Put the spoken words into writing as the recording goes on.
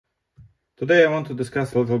Today I want to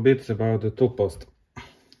discuss a little bit about the tool post.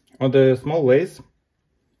 On the small lathe,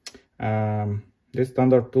 this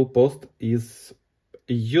standard tool post is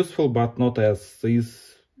useful but not as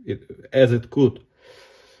it could.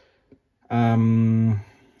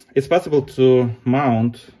 It's possible to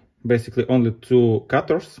mount basically only two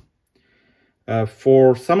cutters.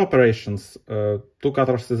 For some operations, two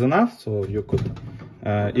cutters is enough, so you could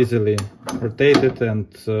easily rotate it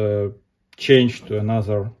and change to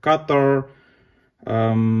another cutter.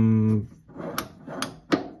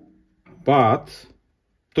 But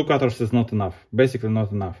two cutters is not enough, basically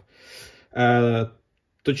not enough. To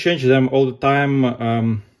change them all the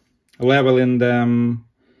time, leveling them,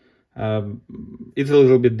 it's a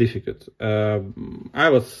little bit difficult. I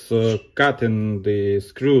was cutting the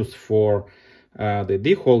screws for the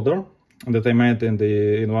D holder that I made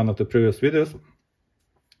in one of the previous videos,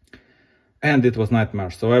 and it was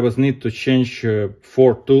nightmare. So I was need to change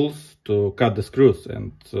 4 tools to cut the screws,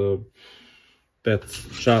 and that's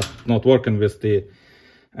just not working with the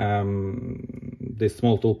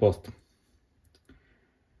small tool post.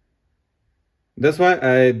 That's why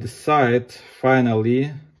I decided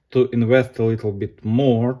finally to invest a little bit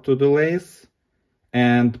more to the lathe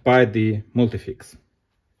and buy the Multifix.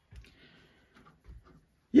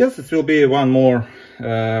 Yes, it will be one more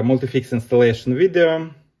Multifix installation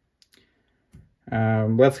video.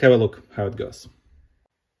 Let's have a look how it goes.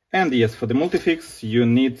 And yes, for the Multifix you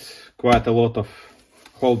need quite a lot of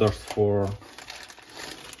holders for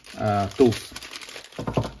tools.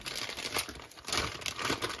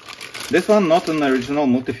 This one not an original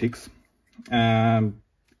Multifix.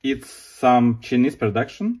 It's some Chinese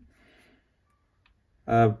production.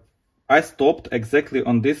 I stopped exactly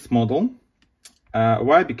on this model.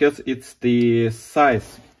 Why? Because it's the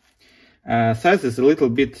size. Size is a little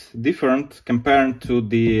bit different compared to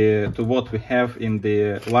what we have in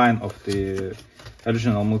the line of the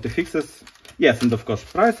original Multifixes. Yes, and of course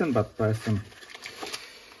pricing, but pricing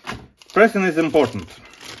is important.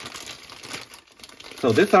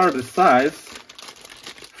 So these are the size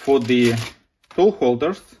for the tool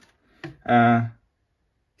holders,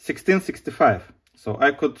 1665. So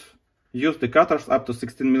I could use the cutters up to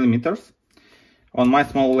 16 millimeters on my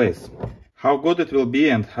small lathe. How good it will be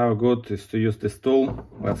and how good is to use this tool,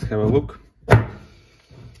 let's have a look.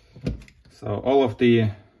 So all of the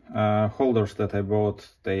holders that I bought,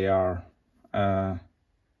 they are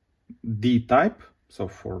D type, so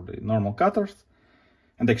for the normal cutters.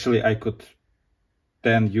 And actually I could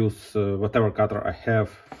then use whatever cutter I have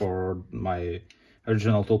for my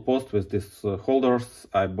original tool post with these holders.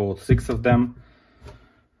 I bought 6 of them.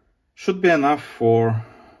 Should be enough for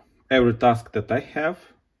every task that I have.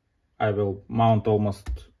 I will mount almost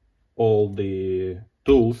all the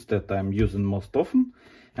tools that I'm using most often,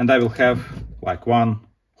 and I will have like one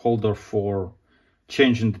holder for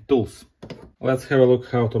changing the tools. Let's have a look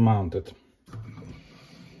how to mount it.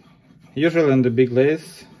 Usually in the big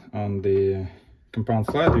lathe, on the compound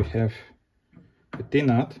slide, you have a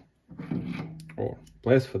T-nut, or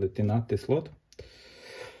place for the T-nut, this slot.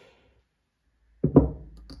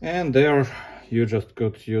 And there you just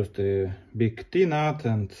could use the big T-nut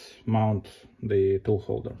and mount the tool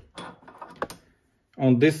holder.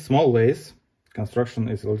 On this small lathe, construction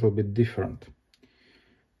is a little bit different.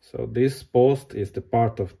 So this post is the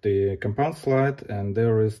part of the compound slide, and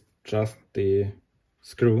there is just the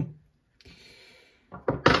screw.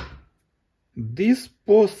 This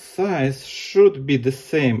post size should be the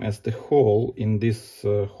same as the hole in this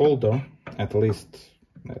holder, at least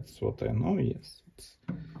that's what I know. Yes,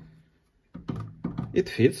 it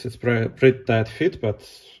fits, it's pretty tight fit, but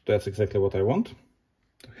that's exactly what I want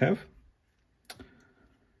to have.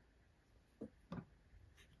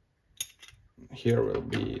 Here will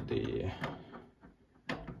be the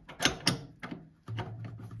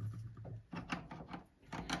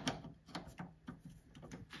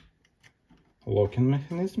locking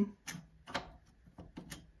mechanism.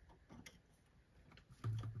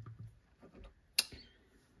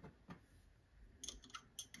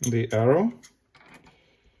 The arrow.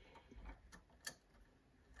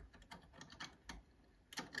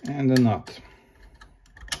 And the nut.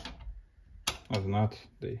 Or not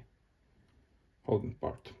the holding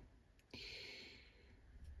part.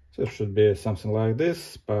 So it should be something like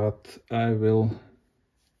this, but I will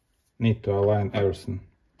need to align everything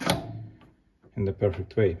in the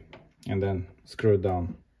perfect way and then screw it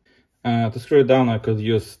down. To screw it down I could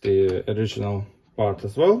use the original part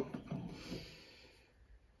as well,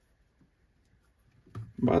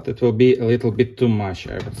 but it will be a little bit too much,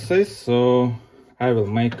 I would say, so I will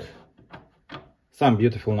make some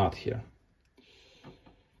beautiful knot here.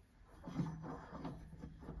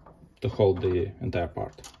 to hold the entire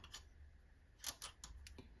part.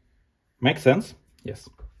 Makes sense? Yes,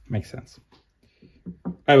 makes sense.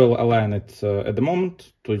 I will align it at the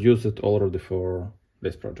moment to use it already for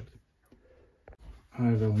this project.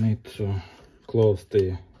 I will need to close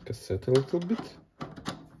the cassette a little bit.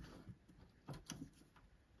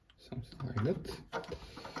 Something like that.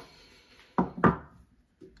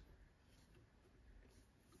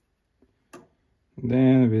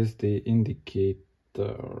 Then with the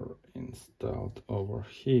indicator installed over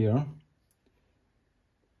here,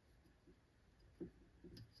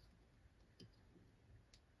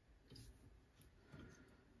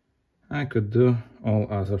 I could do all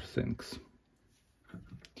other things.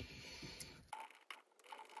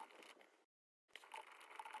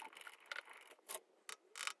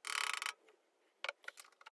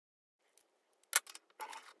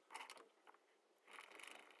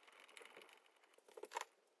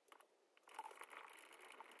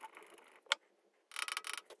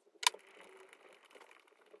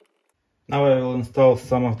 Now I will install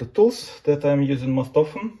some of the tools that I'm using most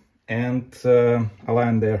often and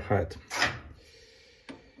align their height.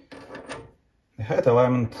 The height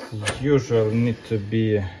alignment usually need to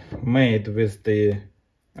be made with the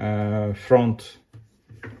front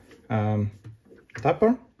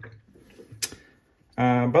tapper,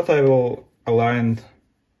 but I will align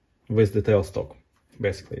with the tailstock.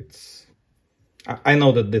 Basically, I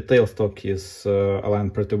know that the tailstock is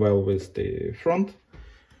aligned pretty well with the front,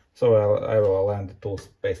 so I will align the tools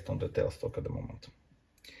based on the tailstock at the moment.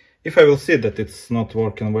 If I will see that it's not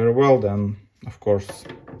working very well, then of course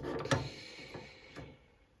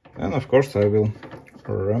I will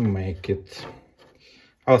remake it.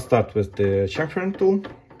 I'll start with the chamfering tool.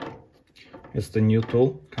 It's the new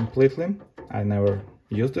tool completely. I never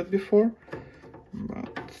used it before,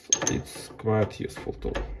 but it's quite useful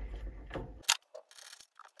tool.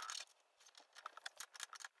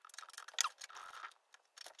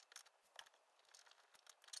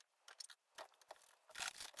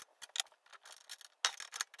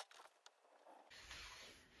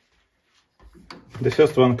 The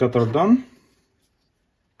first one cutter done.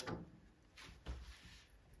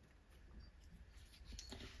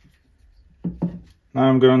 Now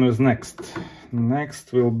I'm going with next.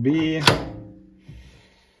 Next will be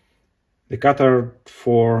the cutter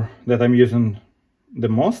that I'm using the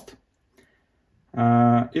most.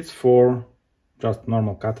 It's for just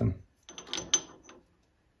normal cutting.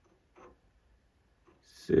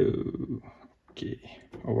 So, okay,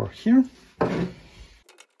 over here.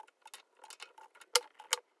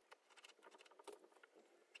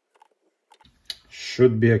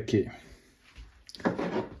 Should be okay.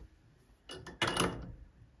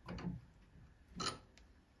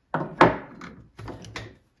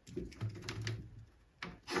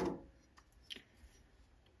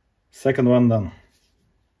 Second one done.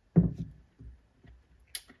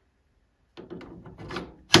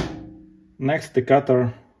 Next, the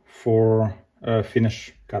cutter for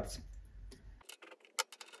finish cuts.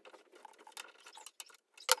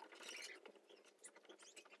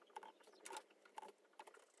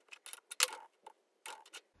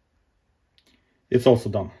 It's also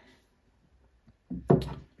done.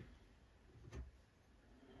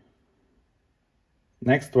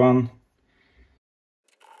 Next one.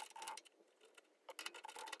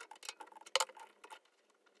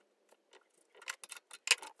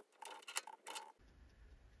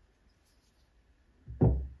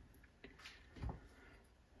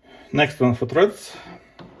 Next one for threads.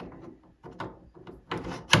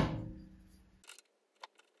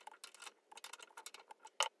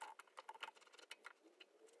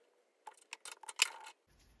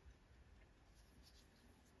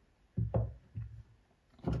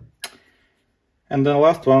 And the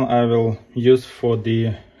last one I will use for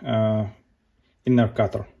the inner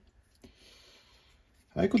cutter.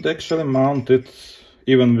 I could actually mount it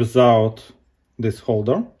even without this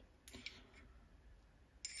holder.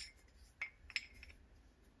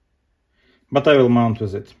 But I will mount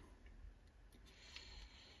with it.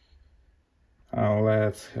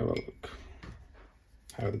 Let's have a look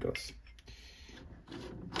how it goes.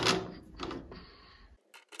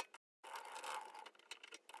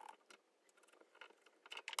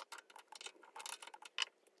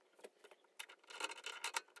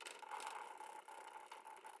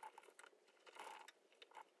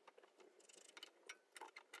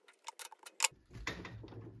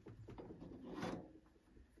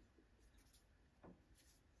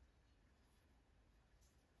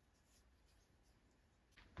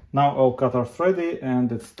 Now all cutters ready,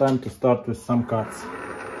 and it's time to start with some cuts.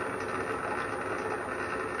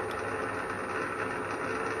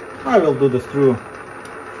 I will do the screw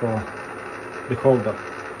for the holder.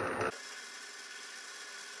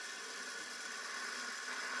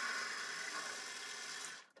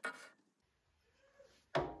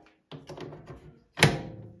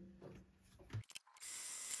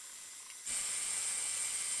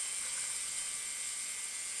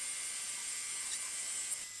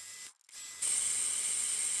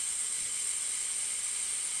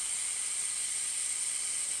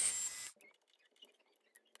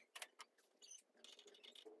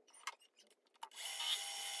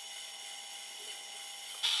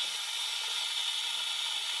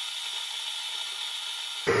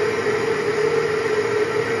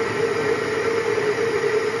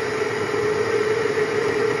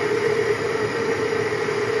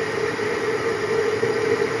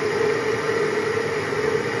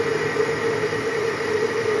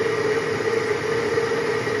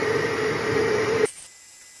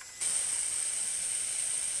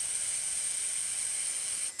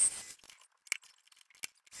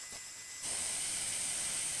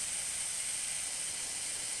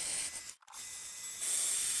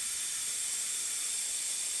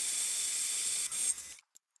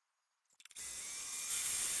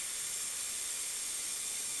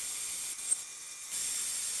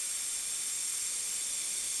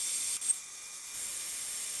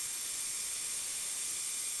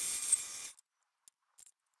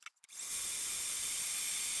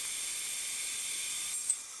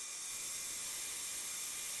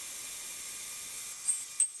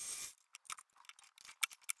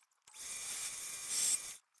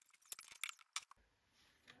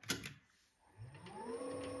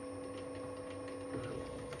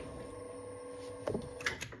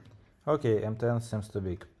 Okay, M10 seems too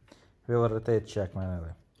big. We'll rotate check manually.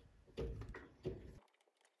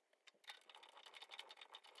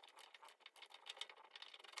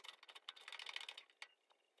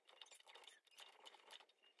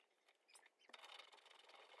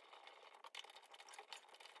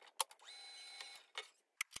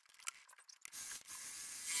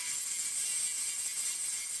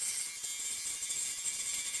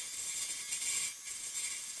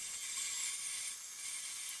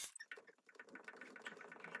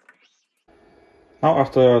 Now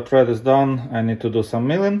after thread is done, I need to do some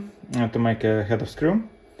milling to make a header screw.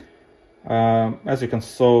 As you can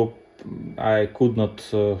see, I could not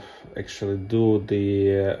actually do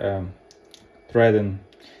the threading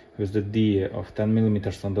with the D of 10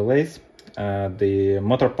 millimeters on the lathe. The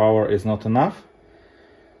motor power is not enough.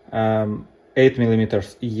 8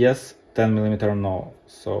 millimeters yes, 10 millimeter no.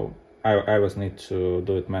 So I was need to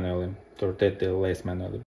do it manually, to rotate the lathe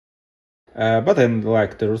manually. But I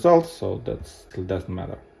like the result, so that still doesn't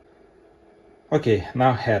matter. Okay,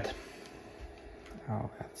 now head. Now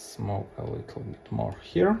let's move a little bit more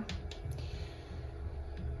here.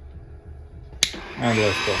 And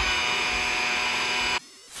let's go.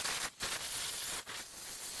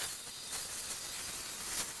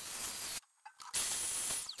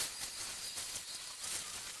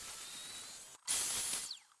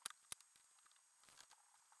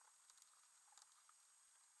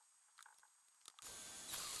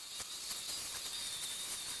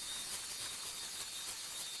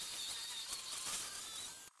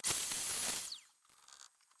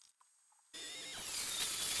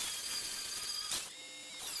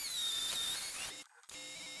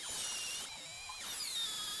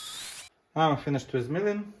 I'm finished with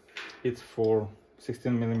milling. It's for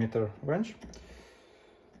 16 millimeter wrench.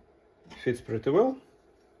 Fits pretty well.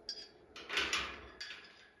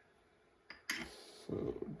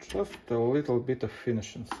 So just a little bit of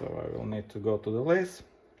finishing. So I will need to go to the lathe,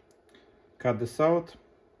 cut this out,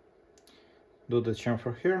 do the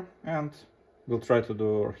chamfer here, and we'll try to do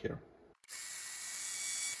over here.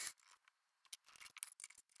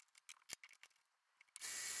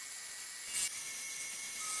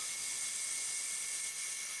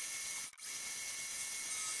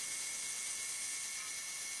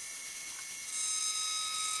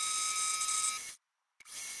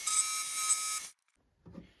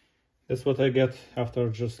 That's what I get after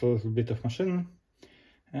just a little bit of machining.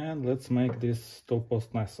 And let's make this tool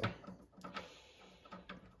post nicer,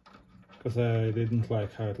 because I didn't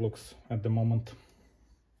like how it looks at the moment.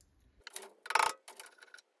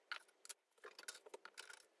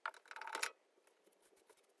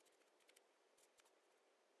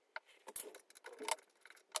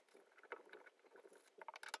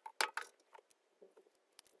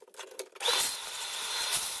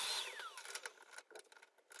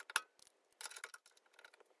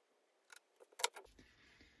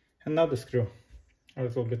 And now the screw. A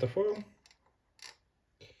little bit of oil.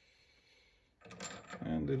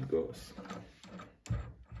 And it goes.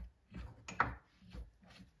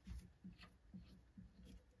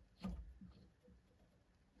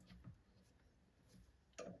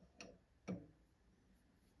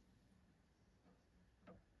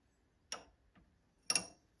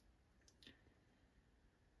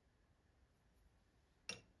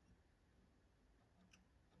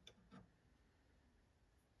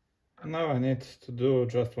 Now I need to do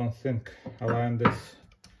just one thing, align this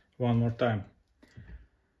one more time.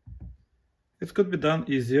 It could be done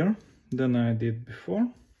easier than I did before,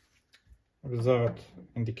 without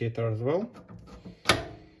indicator as well.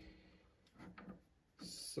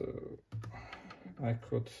 So I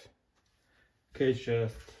could cage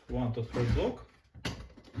just 1 to 3 block,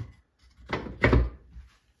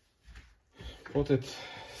 put it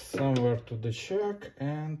somewhere to the chuck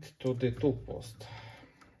and to the tool post.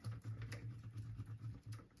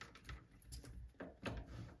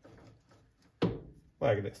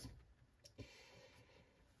 Like this.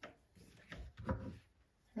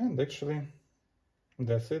 And actually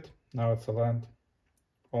that's it. Now it's aligned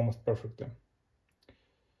almost perfectly.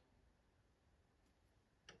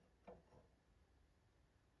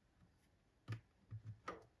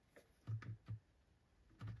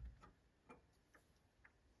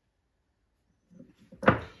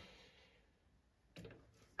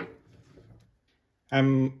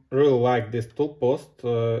 I'm really like this tool post.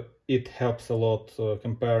 It helps a lot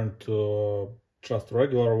compared to just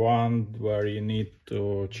regular one where you need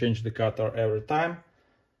to change the cutter every time.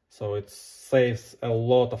 So it saves a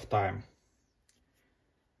lot of time.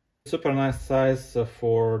 Super nice size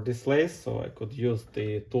for this lathe, so I could use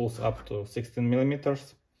the tools up to 16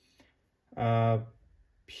 millimeters.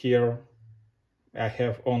 Here I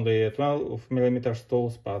have only 12 millimeters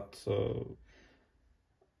tools, but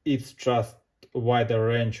it's just a wider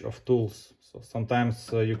range of tools. So sometimes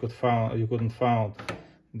you couldn't find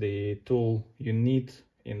the tool you need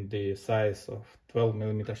in the size of 12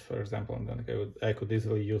 millimeters, for example, and then I could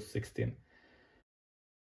easily use 16.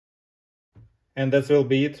 And that will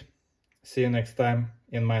be it. See you next time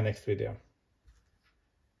in my next video.